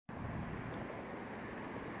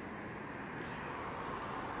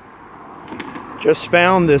Just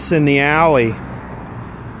found this in the alley.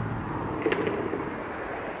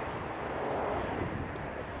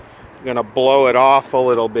 I'm gonna blow it off a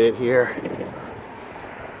little bit here.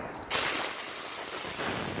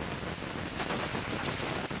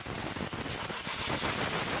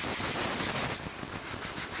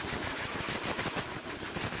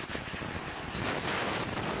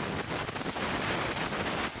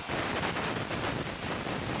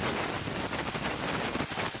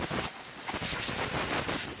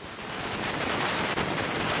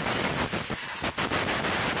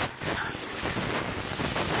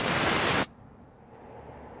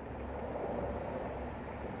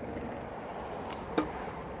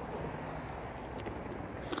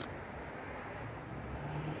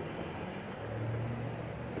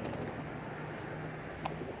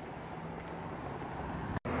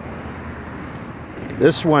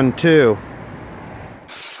 This one too.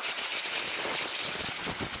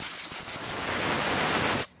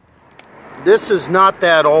 This is not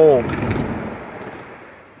that old.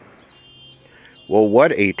 Well,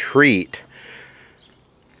 what a treat.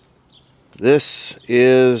 This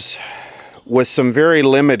is with some very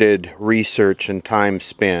limited research and time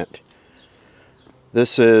spent.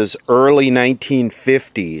 This is early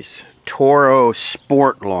 1950s TORO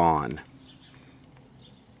SPORTLAWN.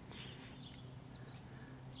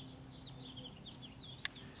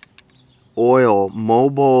 Oil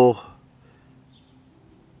Mobile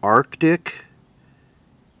Arctic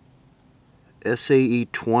SAE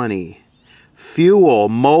 20. Fuel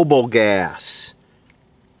mobile gas.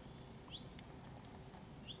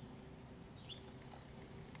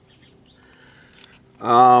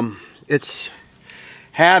 It's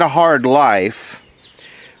had a hard life.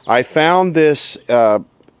 I found this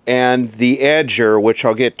and the edger, which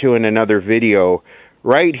I'll get to in another video,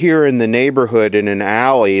 right here in the neighborhood in an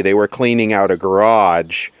alley. They were cleaning out a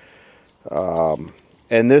garage. And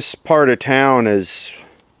this part of town is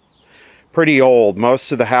pretty old.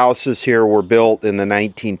 Most of the houses here were built in the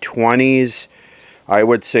 1920s. I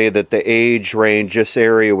would say that the age range, this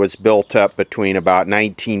area was built up between about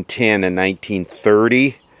 1910 and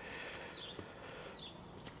 1930.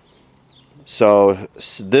 So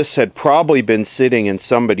this had probably been sitting in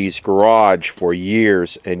somebody's garage for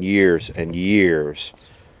years and years and years.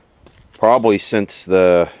 Probably since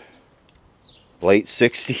the late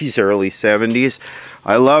 60s, early 70s.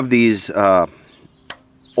 I love these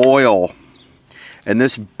oil, and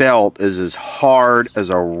this belt is as hard as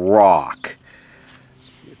a rock.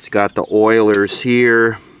 It's got the oilers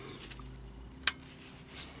here.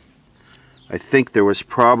 I think there was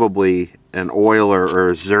probably an oiler or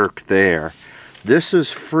a zerk there. This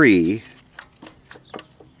is free.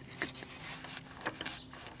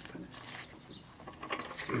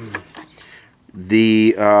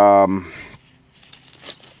 The of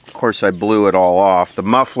course I blew it all off. The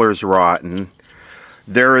muffler's rotten.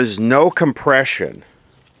 There is no compression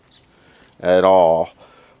at all,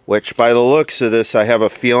 which by the looks of this I have a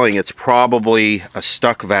feeling it's probably a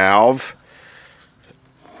stuck valve.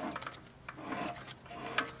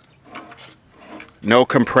 No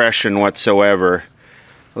compression whatsoever.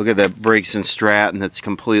 Look at that Briggs & Stratton that's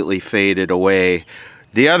completely faded away.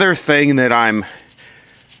 The other thing that I'm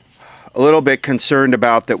a little bit concerned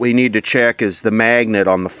about that we need to check is the magnet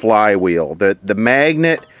on the flywheel. The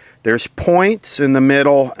magnet, there's points in the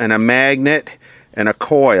middle and a magnet and a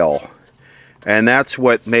coil. And that's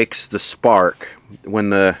what makes the spark.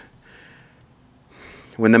 When the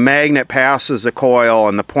magnet passes the coil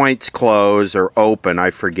and the points close or open,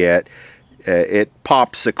 I forget, it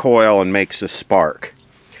pops the coil and makes a spark.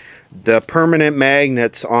 The permanent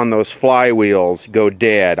magnets on those flywheels go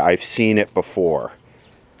dead. I've seen it before.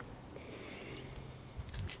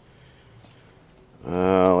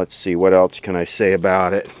 Let's see, what else can I say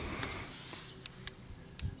about it?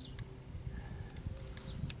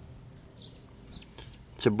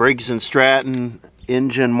 It's a Briggs & Stratton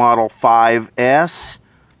engine model 5S.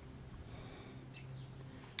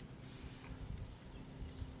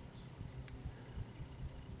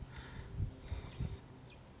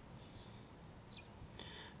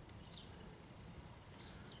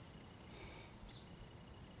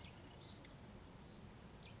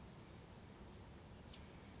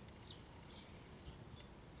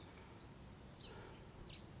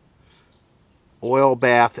 Oil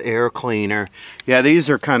bath air cleaner. Yeah, these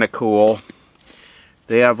are kind of cool.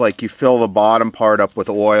 They have, like, you fill the bottom part up with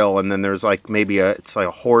oil, and then there's like maybe it's like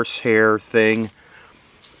a horsehair thing.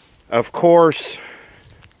 Of course,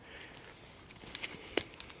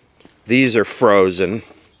 these are frozen,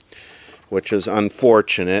 which is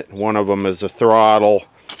unfortunate. One of them is a throttle,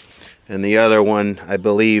 and the other one, I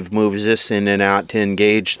believe, moves this in and out to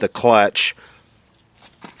engage the clutch.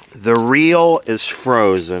 The reel is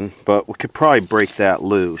frozen, but we could probably break that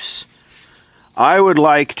loose. I would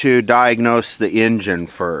like to diagnose the engine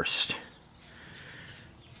first.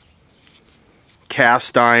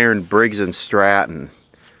 Cast iron Briggs & Stratton.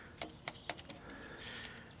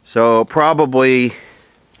 So probably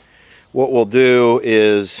what we'll do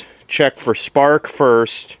is check for spark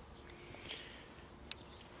first,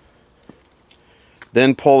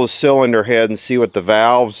 then pull the cylinder head and see what the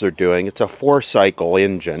valves are doing. It's a 4-cycle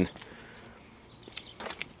engine.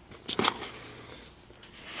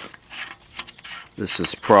 This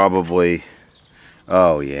is probably,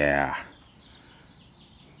 oh yeah,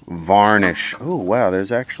 varnish. Oh wow,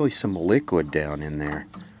 there's actually some liquid down in there.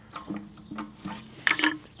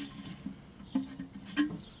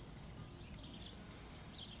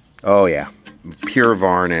 Oh yeah, pure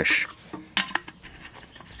varnish.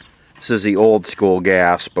 This is the old school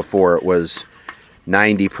gas before it was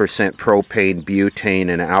 90% propane, butane,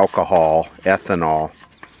 and alcohol, ethanol.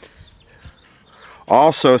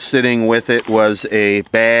 Also sitting with it was a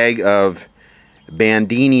bag of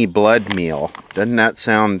Bandini blood meal. Doesn't that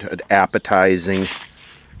sound appetizing?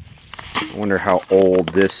 I wonder how old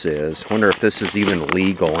this is. I wonder if this is even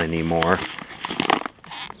legal anymore.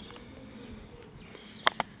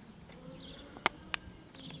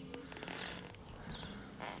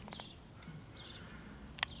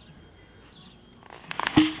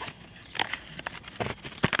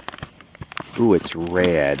 Ooh, it's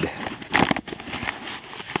red.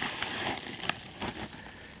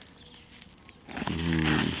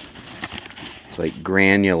 It's like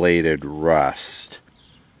granulated rust.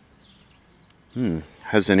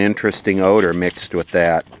 Has an interesting odor mixed with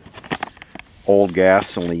that old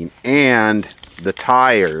gasoline. And the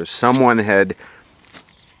tires. Someone had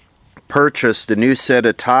purchased a new set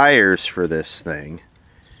of tires for this thing.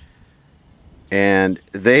 And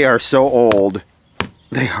they are so old,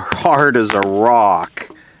 they are hard as a rock.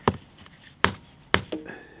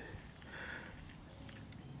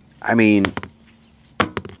 I mean,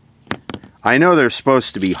 I know they're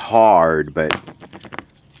supposed to be hard, but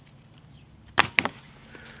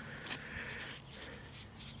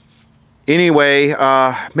anyway,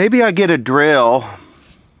 maybe I get a drill,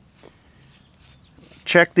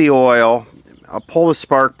 check the oil, I'll pull the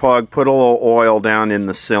spark plug, put a little oil down in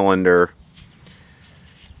the cylinder,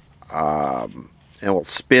 and we'll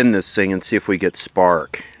spin this thing and see if we get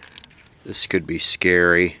spark. This could be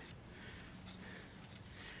scary.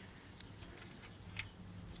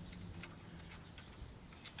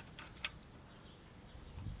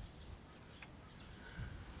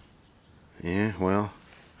 Yeah, well.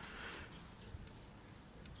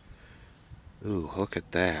 Ooh, look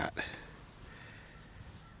at that.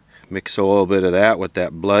 Mix a little bit of that with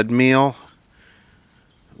that blood meal.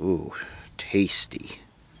 Ooh, tasty.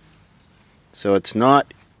 So it's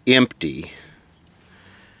not empty.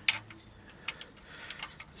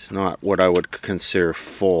 It's not what I would consider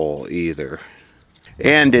full either.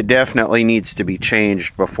 And it definitely needs to be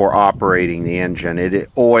changed before operating the engine.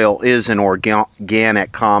 Oil is an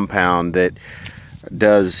organic compound that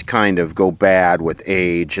does kind of go bad with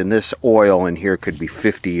age, and this oil in here could be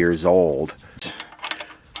 50 years old.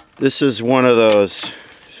 This is one of those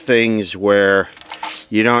things where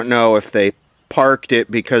you don't know if they parked it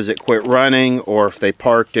because it quit running or if they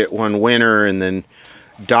parked it one winter and then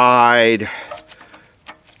died.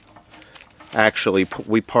 Actually,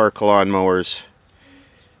 we park lawnmowers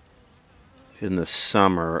in the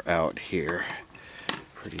summer out here,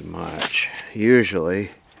 pretty much,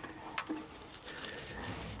 usually.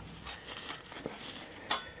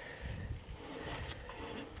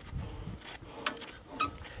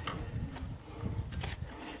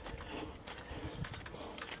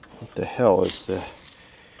 What the hell is the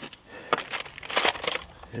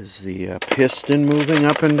piston moving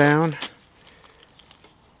up and down?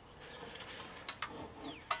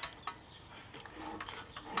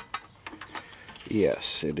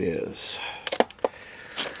 Yes, it is.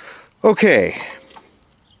 Okay.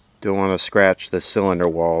 Don't want to scratch the cylinder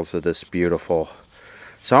walls of this beautiful.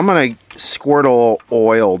 So I'm going to squirt a little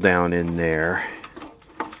oil down in there.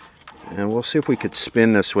 And we'll see if we could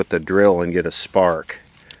spin this with the drill and get a spark.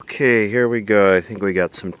 Okay, here we go. I think we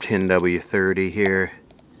got some 10W30 here.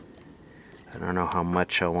 I don't know how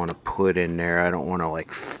much I want to put in there. I don't want to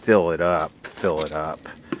like fill it up.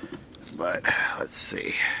 But let's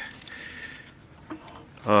see.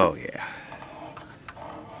 Oh yeah.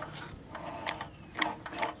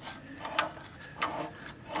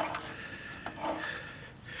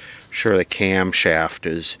 Sure, the camshaft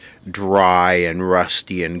is dry and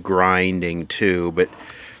rusty and grinding too, but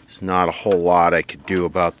there's not a whole lot I could do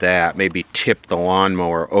about that. Maybe tip the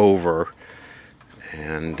lawnmower over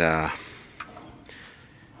And I'm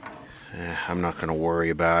not going to worry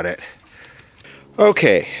about it.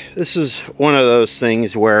 Okay, this is one of those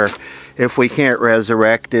things where if we can't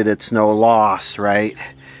resurrect it, it's no loss, right?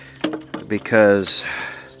 Because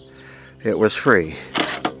it was free.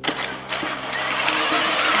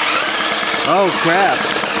 Oh crap!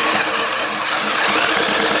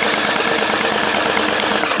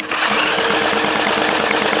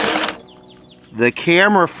 The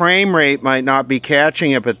camera frame rate might not be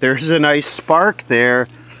catching it, but there's a nice spark there.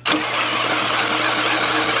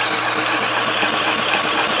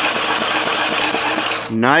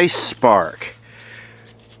 Nice spark.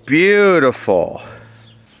 Beautiful.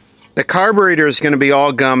 The carburetor is going to be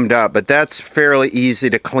all gummed up, but that's fairly easy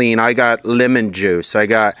to clean. I got lemon juice.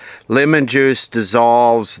 Lemon juice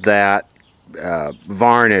dissolves that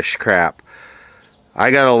varnish crap. I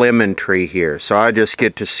got a lemon tree here, so I just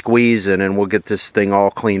get to squeeze it and we'll get this thing all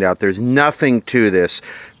cleaned out. There's nothing to this.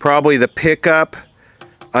 Probably the pickup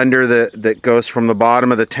under that goes from the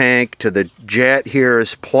bottom of the tank to the jet here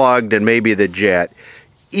is plugged, and maybe the jet.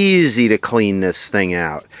 Easy to clean this thing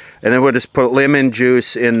out. And then we'll just put lemon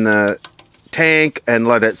juice in the tank and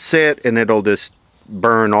let it sit, and it'll just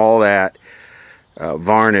burn all that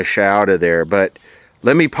varnish out of there. But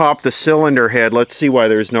let me pop the cylinder head. Let's see why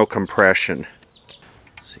there's no compression.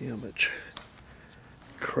 See how much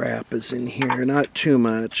crap is in here. Not too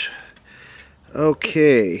much.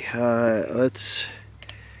 Okay, let's...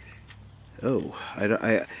 Oh,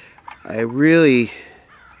 I really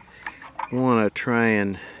want to try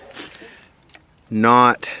and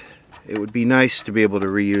not... It would be nice to be able to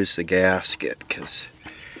reuse the gasket, because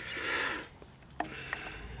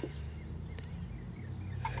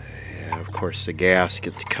yeah, of course the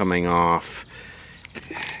gasket's coming off.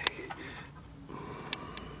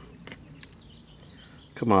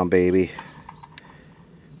 Come on, baby.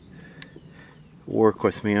 Work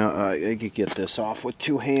with me. I could get this off with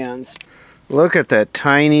two hands. Look at that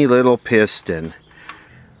tiny little piston.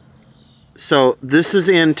 So this is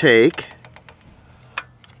intake,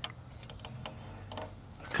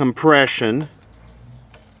 compression,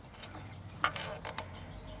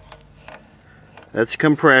 that's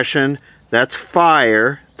compression, that's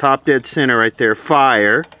fire, top dead center right there,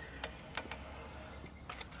 fire,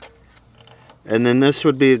 and then this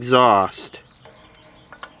would be exhaust.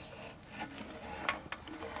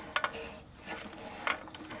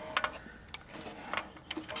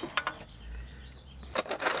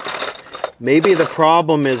 Maybe the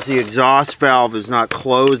problem is the exhaust valve is not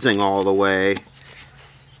closing all the way.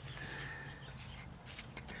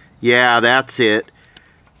 Yeah, that's it.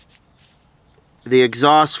 The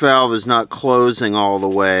exhaust valve is not closing all the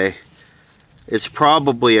way. It's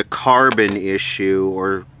probably a carbon issue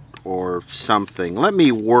or something. Let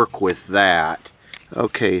me work with that.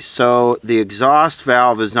 Okay, so the exhaust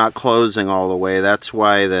valve is not closing all the way. That's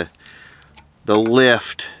why the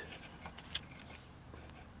lift...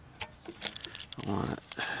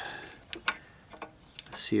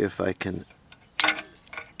 See if I can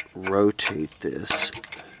rotate this.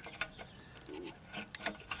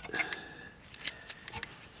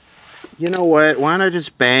 You know what? Why don't I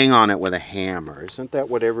just bang on it with a hammer? Isn't that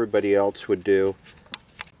what everybody else would do?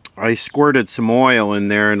 I squirted some oil in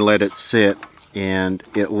there and let it sit, and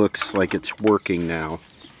it looks like it's working now.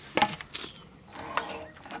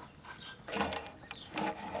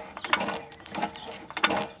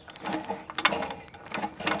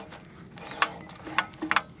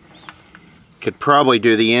 Could probably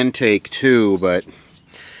do the intake too, but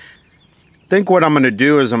I think what I'm going to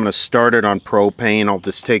do is I'm going to start it on propane. I'll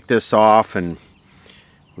just take this off and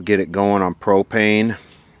we'll get it going on propane.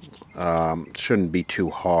 Shouldn't be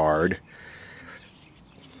too hard.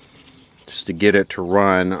 Just to get it to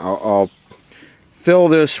run, I'll fill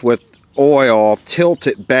this with oil, I'll tilt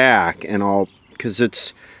it back, and because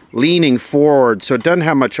it's leaning forward, so it doesn't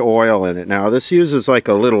have much oil in it now. This uses like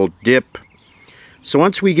a little dip. So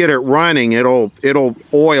once we get it running, it'll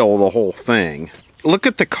oil the whole thing. Look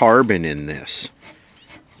at the carbon in this.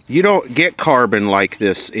 You don't get carbon like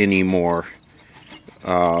this anymore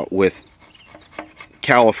with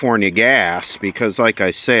California gas, because like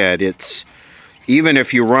I said, it's even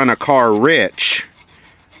if you run a car rich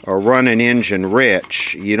or run an engine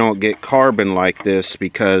rich, you don't get carbon like this,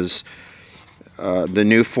 because the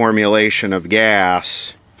new formulation of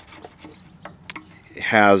gas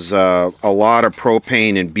has a lot of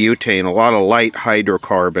propane and butane, a lot of light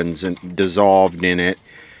hydrocarbons dissolved in it,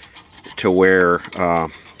 to where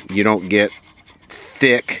you don't get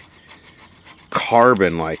thick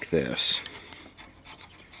carbon like this.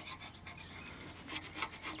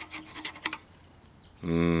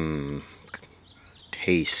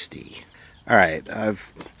 Tasty. Alright,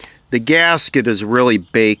 the gasket is really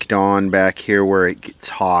baked on back here where it gets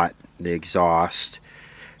hot, the exhaust.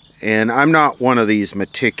 And I'm not one of these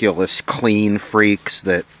meticulous clean freaks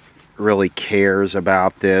that really cares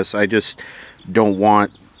about this. I just don't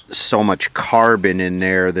want so much carbon in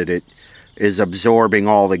there that it is absorbing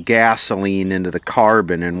all the gasoline into the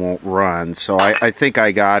carbon and won't run. So I think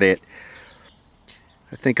I got it.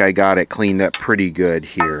 I think I got it cleaned up pretty good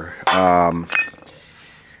here.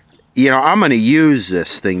 You know, I'm going to use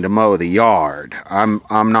this thing to mow the yard. I'm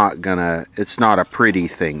not gonna. It's not a pretty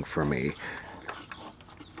thing for me.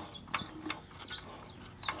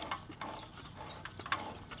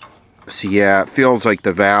 So yeah, it feels like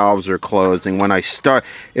the valves are closing. When I start,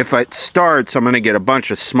 if it starts, I'm going to get a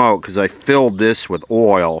bunch of smoke because I filled this with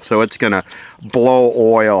oil. So it's going to blow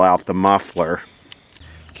oil out the muffler.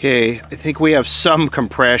 Okay, I think we have some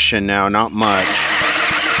compression now, not much.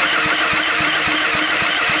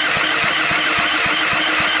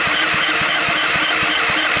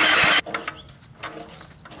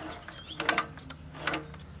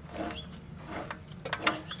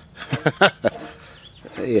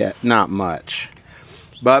 Yeah, not much.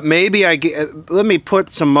 But maybe let me put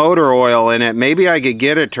some motor oil in it. Maybe I could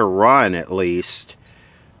get it to run at least.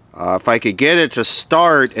 If I could get it to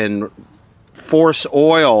start and force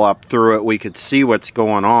oil up through it, we could see what's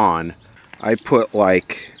going on. I put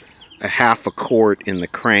like a half a quart in the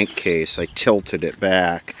crankcase. I tilted it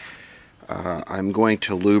back. I'm going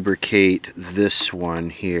to lubricate this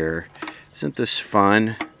one here. Isn't this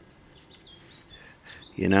fun?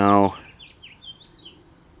 You know,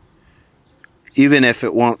 even if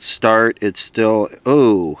it won't start, it's still,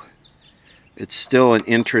 it's still an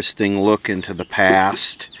interesting look into the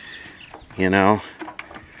past, you know.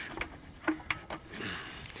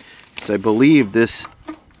 So I believe this,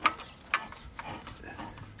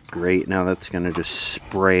 great, now that's going to just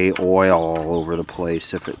spray oil all over the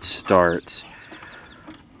place if it starts.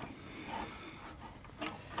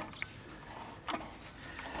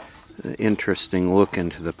 An interesting look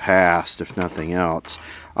into the past, if nothing else.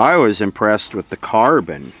 I was impressed with the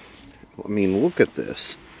carbon. I mean, look at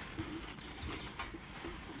this.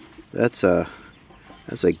 That's a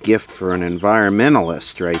gift for an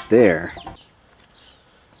environmentalist right there.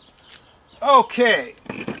 Okay.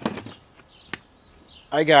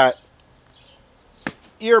 I got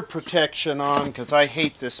ear protection on because I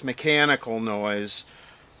hate this mechanical noise.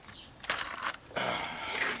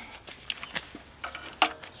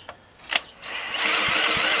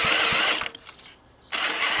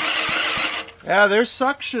 Yeah, there's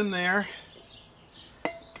suction there.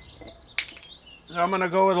 I'm going to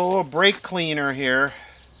go with a little brake cleaner here.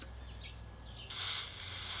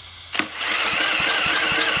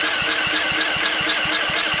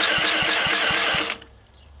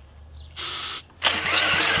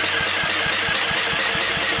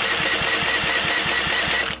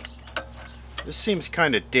 This seems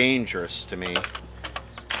kind of dangerous to me.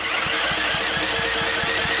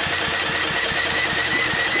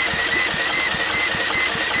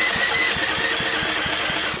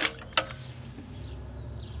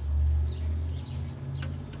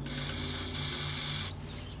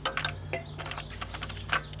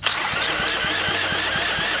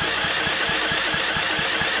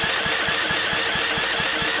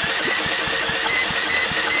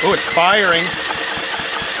 Oh, it's firing.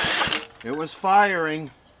 It was firing.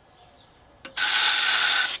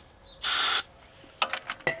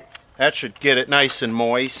 That should get it nice and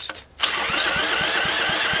moist.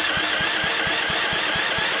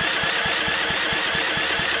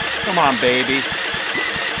 Come on, baby.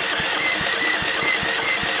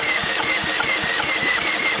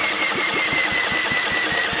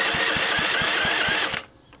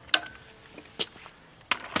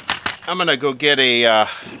 I'm gonna go get a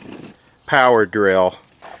power drill.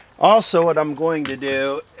 Also, what I'm going to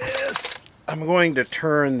do is I'm going to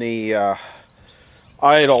turn the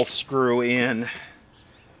idle screw in.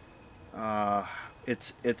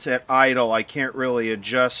 It's at idle. I can't really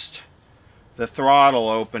adjust the throttle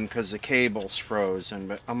open because the cable's frozen,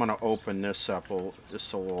 but I'm going to open this up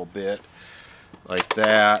just a little bit like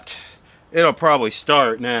that. It'll probably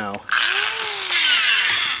start now.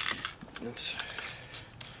 Let's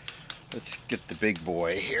get the big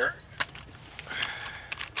boy here.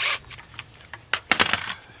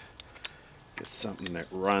 Get something that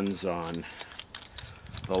runs on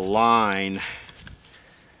the line.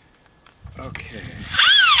 Okay.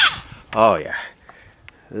 Oh yeah.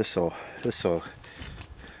 This'll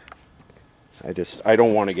I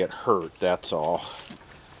don't want to get hurt, that's all.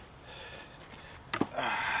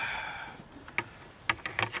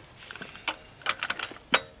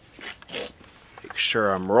 Make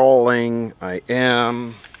sure I'm rolling. I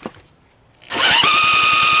am.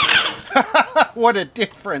 What a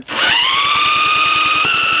difference.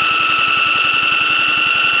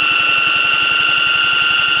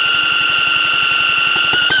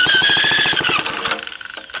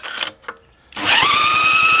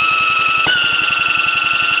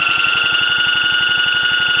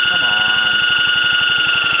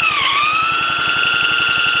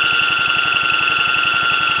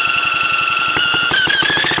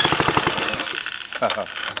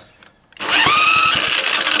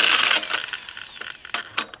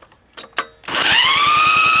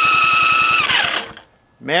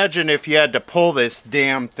 Imagine if you had to pull this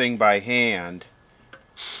damn thing by hand.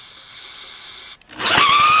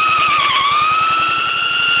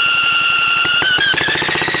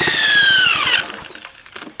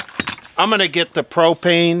 I'm going to get the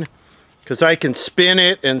propane because I can spin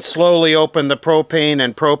it and slowly open the propane,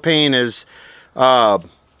 and propane is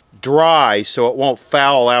dry so it won't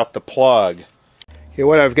foul out the plug. Okay,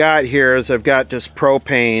 what I've got here is I've got just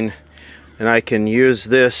propane, and I can use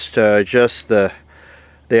this to adjust the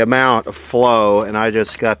amount of flow, and I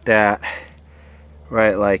just got that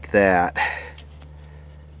right like that.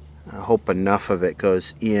 I hope enough of it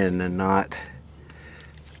goes in and not...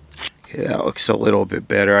 Okay, that looks a little bit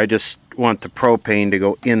better. I just want the propane to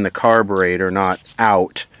go in the carburetor, not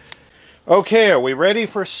out. Okay, are we ready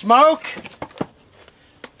for smoke?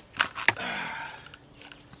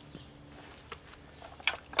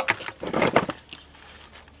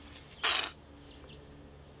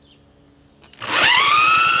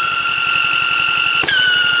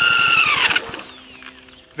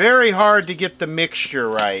 Very hard to get the mixture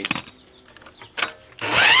right.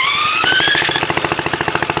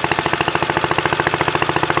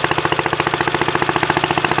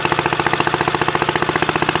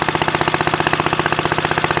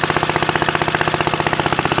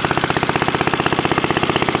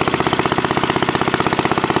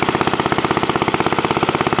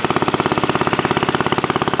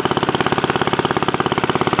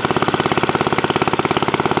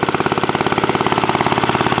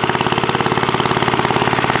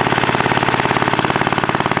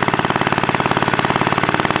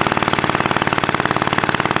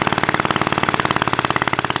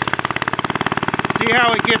 See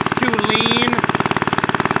how it gets too lean?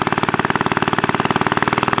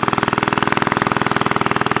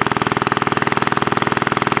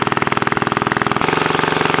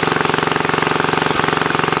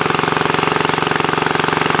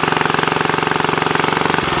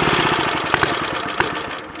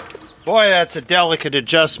 Boy, that's a delicate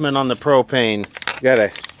adjustment on the propane.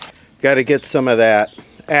 Gotta get some of that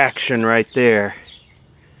action right there.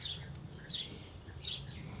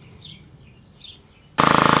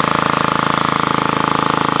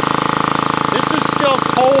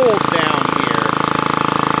 Cold down here.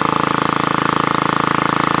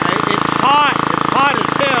 It's hot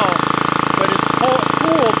as hell, but it's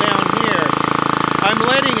cool down here. I'm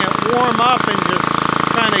letting it warm up and just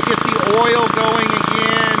kind of get the oil going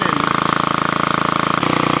again, and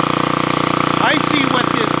I see what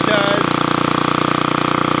this does.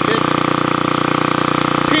 This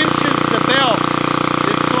pinches the belt.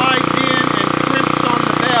 This slides in and crimps on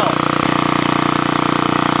the belt.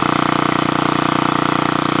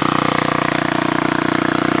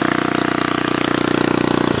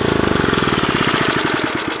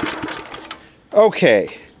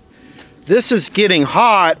 Okay, this is getting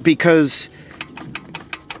hot because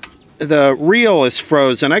the reel is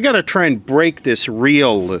frozen. I gotta try and break this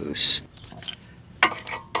reel loose.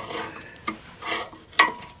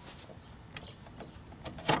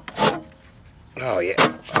 Oh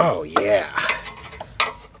yeah, oh yeah.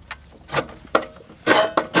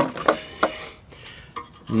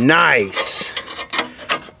 Nice.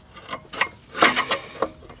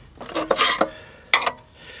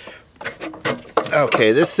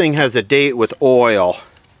 Okay, this thing has a date with oil.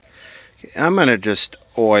 Okay, I'm gonna just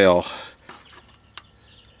oil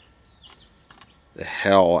the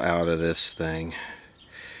hell out of this thing.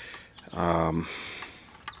 So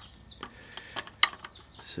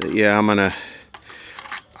yeah,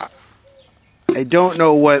 I don't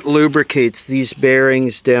know what lubricates these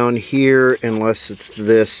bearings down here unless it's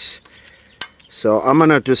this. So I'm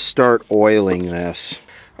gonna just start oiling this.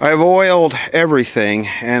 I've oiled everything,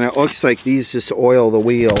 and it looks like these just oil the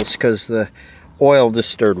wheels because the oil just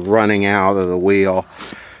started running out of the wheel.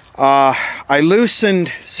 I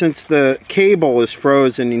loosened, since the cable is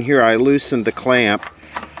frozen in here, I loosened the clamp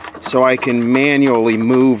so I can manually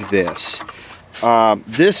move this.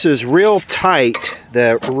 This is real tight,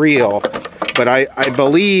 the reel, but I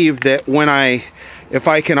believe that when I if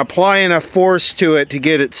I can apply enough force to it to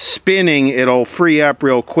get it spinning, it'll free up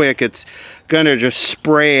real quick. It's gonna just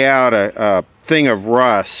spray out a thing of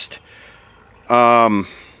rust.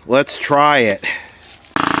 Let's try it.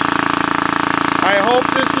 I hope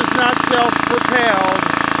this is not self-propelled.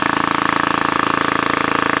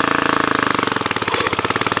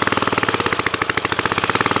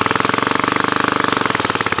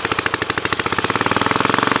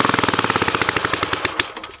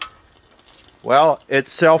 Well,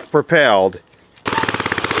 it's self-propelled.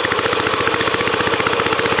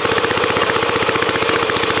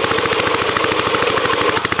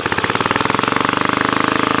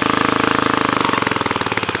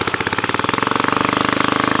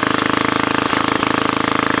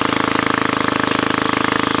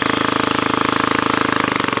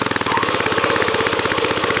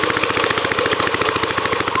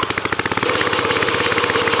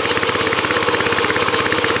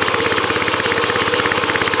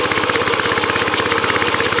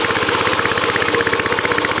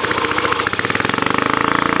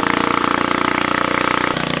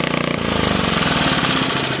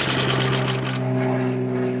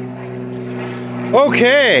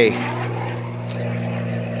 Okay,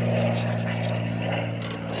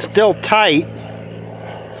 still tight.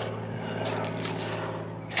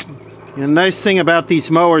 The nice thing about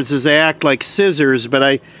these mowers is they act like scissors,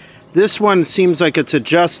 but this one seems like it's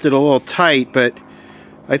adjusted a little tight, but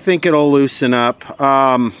I think it'll loosen up.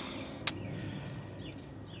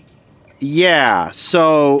 Yeah,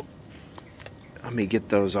 so let me get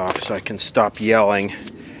those off so I can stop yelling.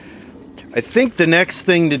 I think the next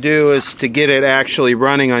thing to do is to get it actually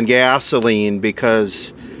running on gasoline,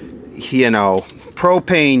 because, you know,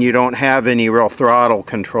 propane, you don't have any real throttle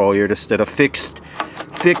control. You're just at a fixed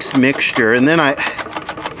mixture. And then I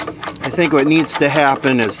think what needs to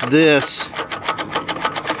happen is this.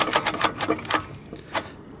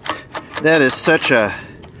 That is such a...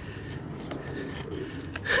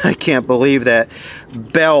 I can't believe that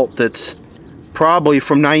belt that's probably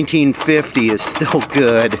from 1950 is still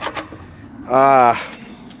good.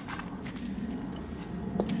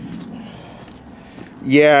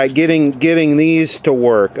 Yeah, getting these to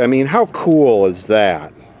work. I mean, how cool is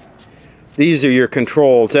that? These are your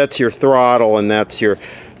controls. That's your throttle, and that's your...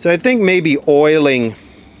 So I think maybe oiling,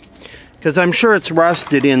 because I'm sure it's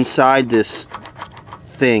rusted inside this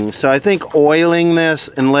thing. So I think oiling this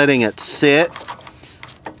and letting it sit,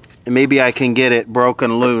 and maybe I can get it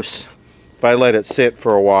broken loose if I let it sit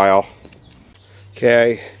for a while.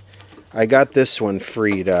 Okay. I got this one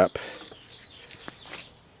freed up.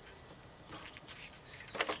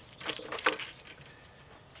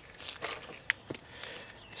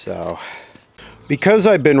 So, because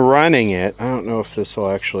I've been running it, I don't know if this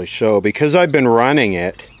will actually show, because I've been running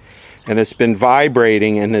it and it's been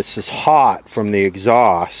vibrating and this is hot from the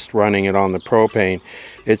exhaust running it on the propane,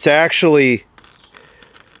 it's actually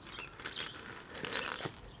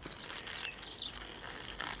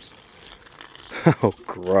oh,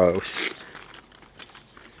 gross.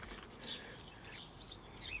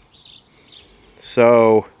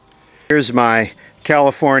 So, here's my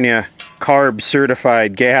California carb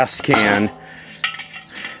certified gas can.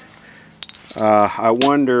 I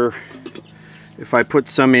wonder if I put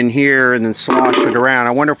some in here and then slosh it around,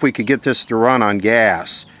 I wonder if we could get this to run on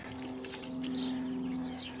gas.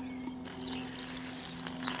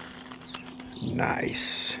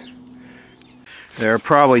 Nice. There are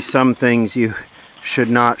probably some things you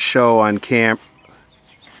should not show on camp.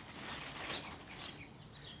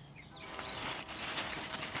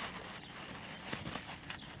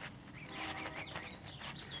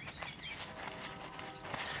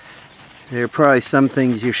 There are probably some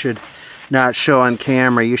things you should not show on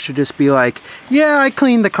camera. You should just be like, yeah, I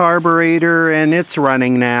cleaned the carburetor and it's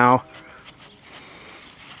running now.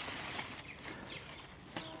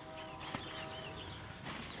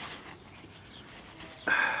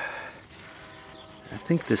 I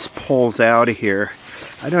think this pulls out of here.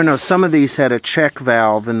 I don't know, some of these had a check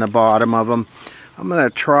valve in the bottom of them. I'm going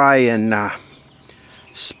to try and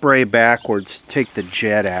spray backwards, take the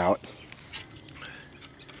jet out.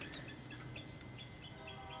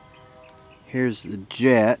 Here's the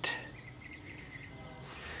jet.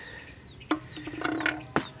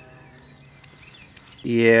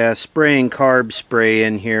 Yeah, spraying carb spray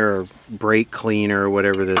in here, or brake cleaner, or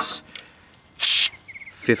whatever this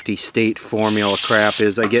 50 state formula crap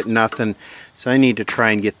is. I get nothing, so I need to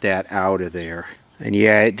try and get that out of there. And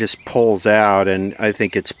yeah, it just pulls out, and I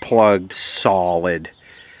think it's plugged solid.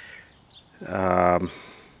 Let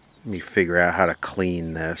me figure out how to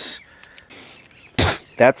clean this.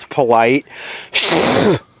 That's polite.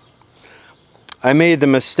 I made the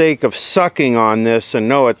mistake of sucking on this, and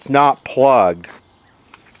no, it's not plugged.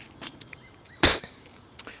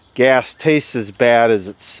 Gas tastes as bad as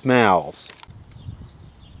it smells.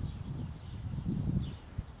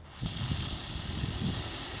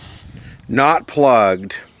 Not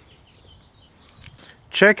plugged.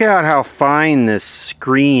 Check out how fine this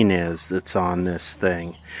screen is that's on this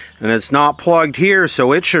thing. And it's not plugged here,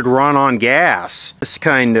 so it should run on gas. This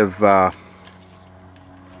kind of,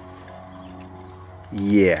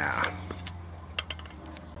 yeah.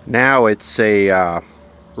 Now it's a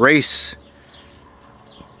rice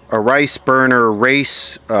burner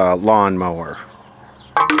race lawnmower.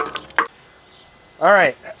 All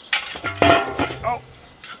right. Oh.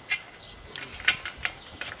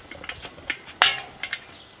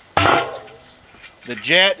 The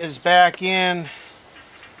jet is back in.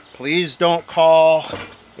 Please don't call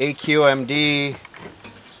AQMD.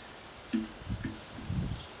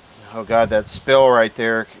 Oh God, that spill right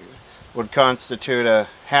there would constitute a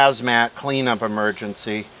hazmat cleanup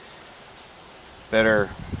emergency. Better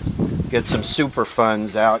get some super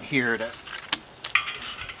funds out here to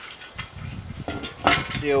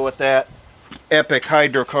deal with that epic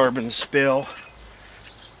hydrocarbon spill.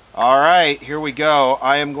 All right, here we go.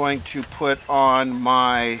 I am going to put on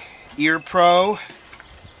my Ear Pro.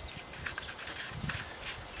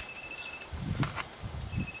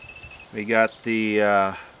 We got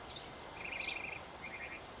the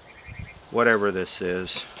whatever this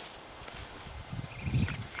is.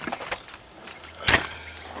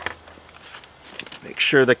 Make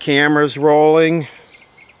sure the camera's rolling.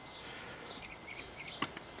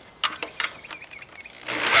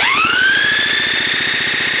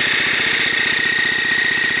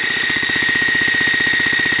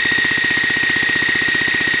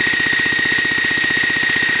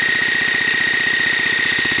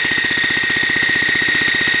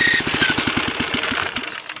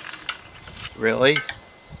 Really?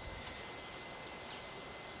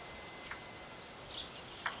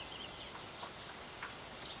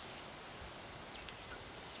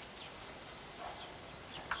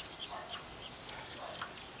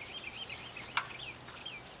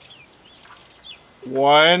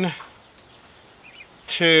 One,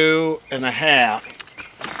 2.5.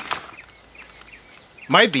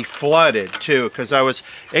 Might be flooded too, because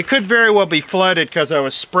it could very well be flooded because I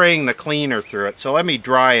was spraying the cleaner through it. So let me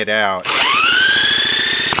dry it out.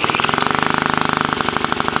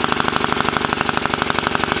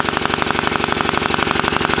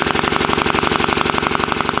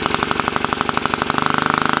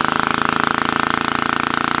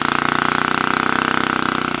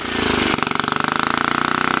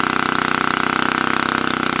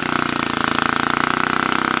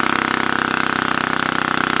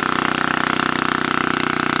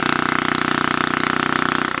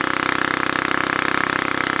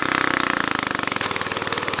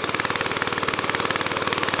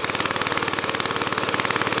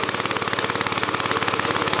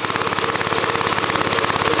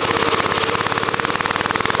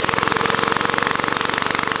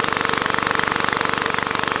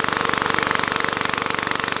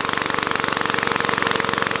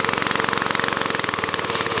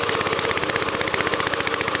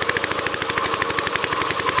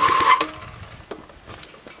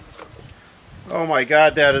 Oh my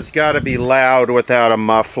God, that has got to be loud without a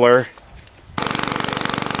muffler.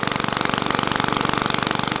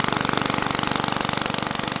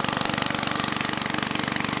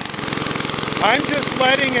 I'm just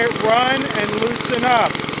letting it run and loosen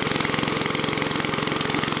up.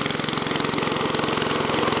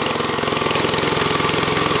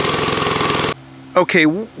 Okay,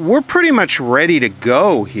 we're pretty much ready to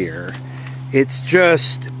go here. It's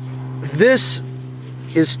just, this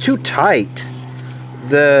is too tight.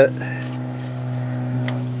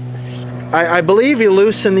 I believe you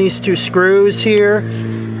loosen these two screws here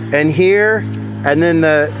and here, and then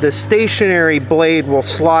the stationary blade will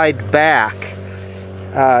slide back.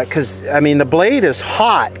 Because, I mean, the blade is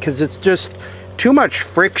hot because it's just too much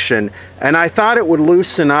friction. And I thought it would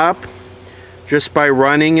loosen up just by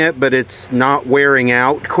running it, but it's not wearing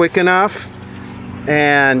out quick enough.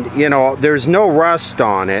 And, you know, there's no rust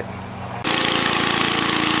on it.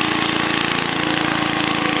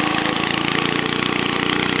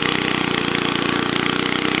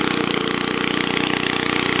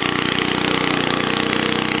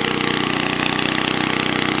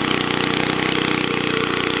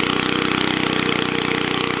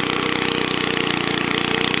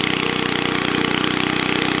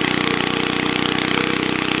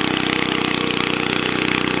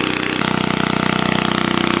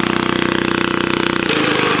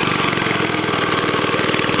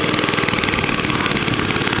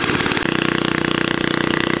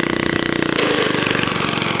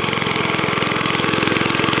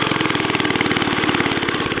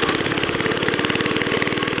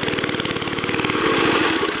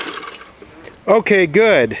 Okay,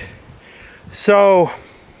 good. So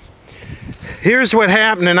here's what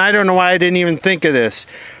happened, and I don't know why I didn't even think of this.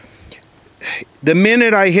 The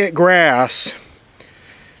minute I hit grass,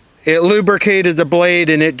 it lubricated the blade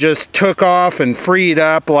and it just took off and freed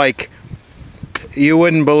up like you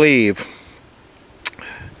wouldn't believe.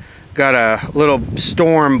 Got a little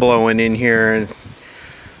storm blowing in here and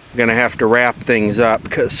I'm gonna have to wrap things up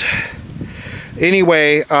because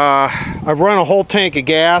anyway, I've run a whole tank of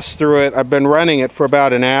gas through it. I've been running it for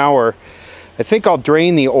about an hour. I think I'll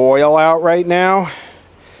drain the oil out right now.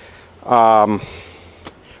 I'm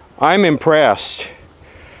impressed.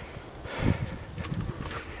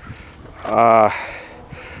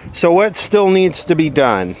 So what still needs to be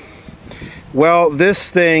done? Well,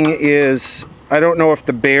 this thing is, I don't know if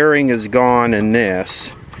the bearing is gone in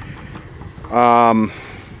this.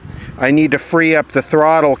 I need to free up the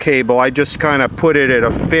throttle cable. I just kind of put it at a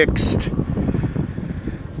fixed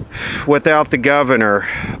without the governor.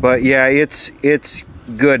 But yeah, it's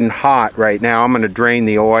good and hot right now. I'm going to drain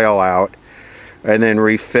the oil out and then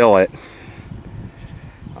refill it.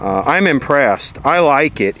 I'm impressed. I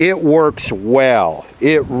like it. It works well.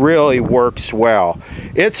 It really works well.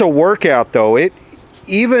 It's a workout though. It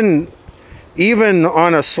even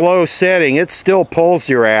on a slow setting, it still pulls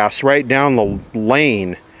your ass right down the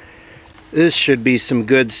lane. This should be some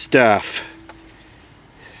good stuff.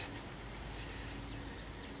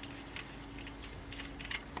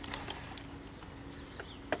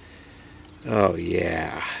 Oh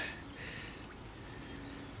yeah.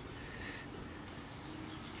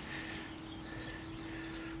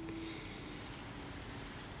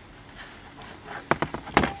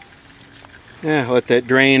 Yeah, let that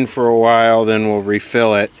drain for a while, then we'll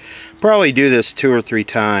refill it. Probably do this 2 or 3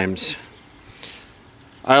 times.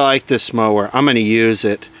 I like this mower. I'm going to use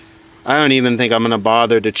it. I don't even think I'm going to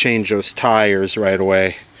bother to change those tires right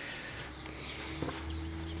away.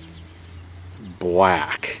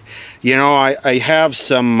 Black. You know, I have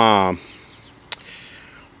some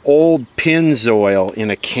old Pennzoil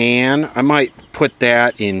in a can. I might put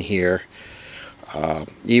that in here.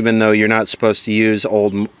 Even though you're not supposed to use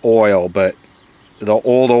old oil, but the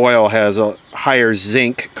old oil has a higher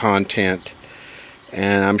zinc content,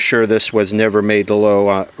 and I'm sure this was never made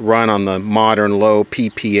to run on the modern low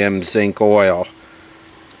ppm zinc oil.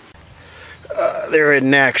 There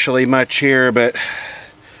isn't actually much here, but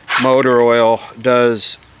motor oil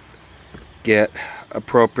does get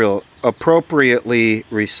appropriately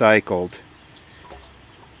recycled,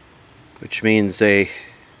 which means they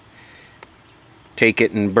take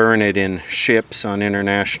it and burn it in ships on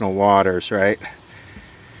international waters, right?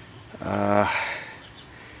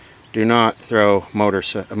 Do not throw motor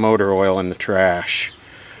oil in the trash.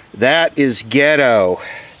 That is ghetto.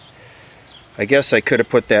 I guess I could have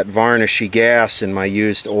put that varnishy gas in my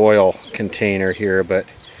used oil container here, but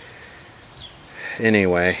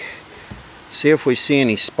anyway. See if we see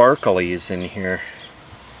any sparklies in here.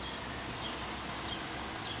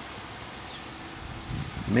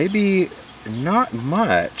 Maybe not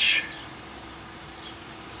much.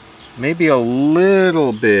 Maybe a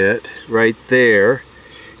little bit right there.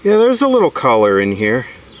 Yeah, there's a little color in here.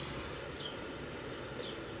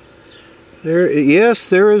 Yes,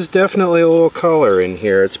 there is definitely a little color in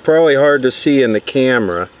here. It's probably hard to see in the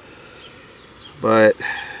camera, but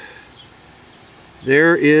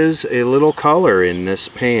there is a little color in this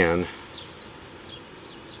pan.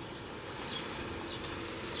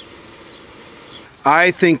 I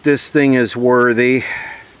think this thing is worthy.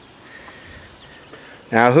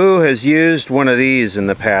 Now, who has used one of these in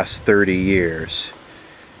the past 30 years?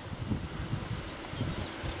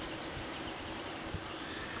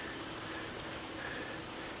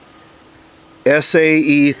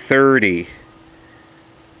 SAE 30.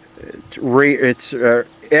 It's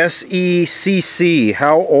SECC.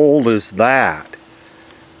 How old is that?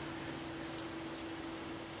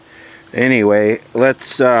 Anyway,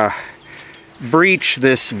 let's breach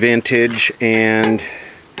this vintage, and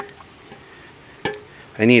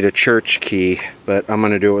I need a church key, but I'm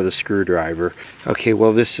going to do it with a screwdriver. Okay,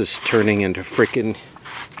 well, this is turning into freaking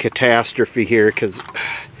catastrophe here because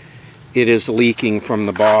it is leaking from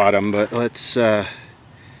the bottom, but let's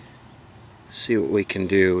see what we can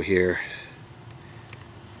do here.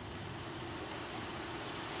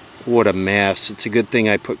 What a mess. It's a good thing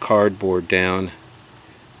I put cardboard down.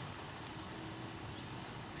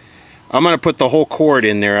 I'm going to put the whole quart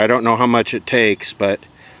in there. I don't know how much it takes, but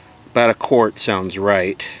about a quart sounds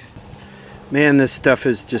right. Man, this stuff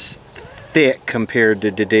is just thick compared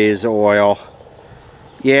to today's oil.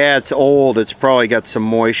 Yeah, it's old. It's probably got some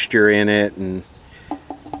moisture in it,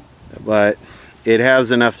 but it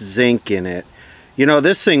has enough zinc in it. You know,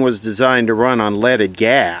 this thing was designed to run on leaded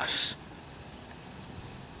gas.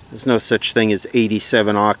 There's no such thing as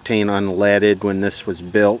 87 octane unleaded when this was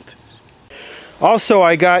built. Also,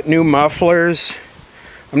 I got new mufflers.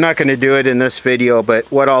 I'm not going to do it in this video, but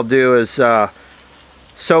what I'll do is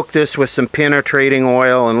soak this with some penetrating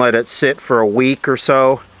oil and let it sit for a week or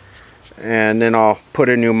so. And then I'll put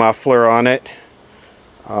a new muffler on it.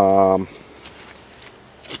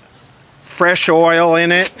 Fresh oil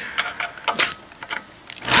in it.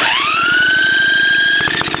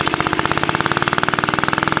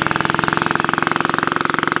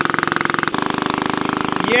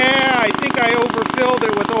 Yeah, I think I overfilled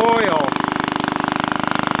it with oil.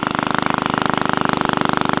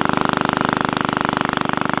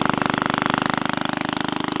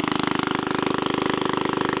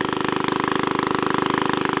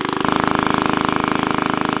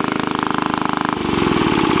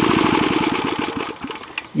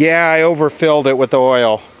 Yeah, I overfilled it with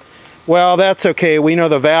oil. Well, that's okay. We know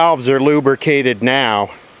the valves are lubricated now.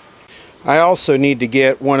 I also need to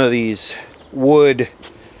get one of these wood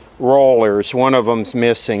rollers. One of them's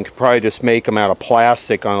missing. Could probably just make them out of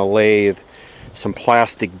plastic on a lathe. Some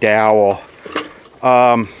plastic dowel.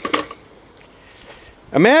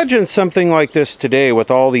 Imagine something like this today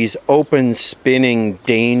with all these open spinning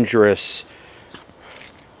dangerous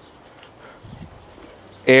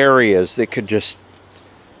areas that could just...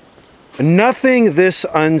 Nothing this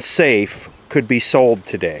unsafe could be sold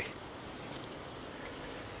today.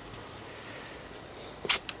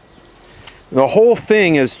 The whole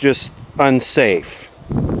thing is just unsafe.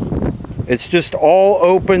 It's just all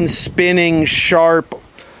open, spinning, sharp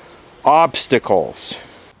obstacles.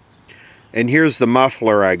 And here's the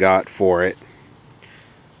muffler I got for it.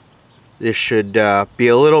 This should be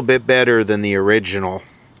a little bit better than the original.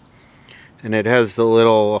 And it has the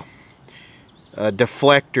little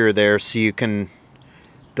deflector there so you can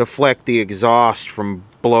deflect the exhaust from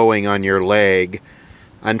blowing on your leg.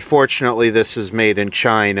 Unfortunately, this is made in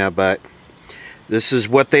China, but this is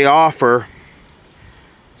what they offer.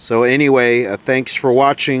 So anyway, thanks for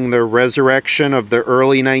watching the resurrection of the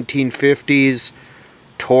early 1950s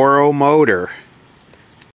TORO motor.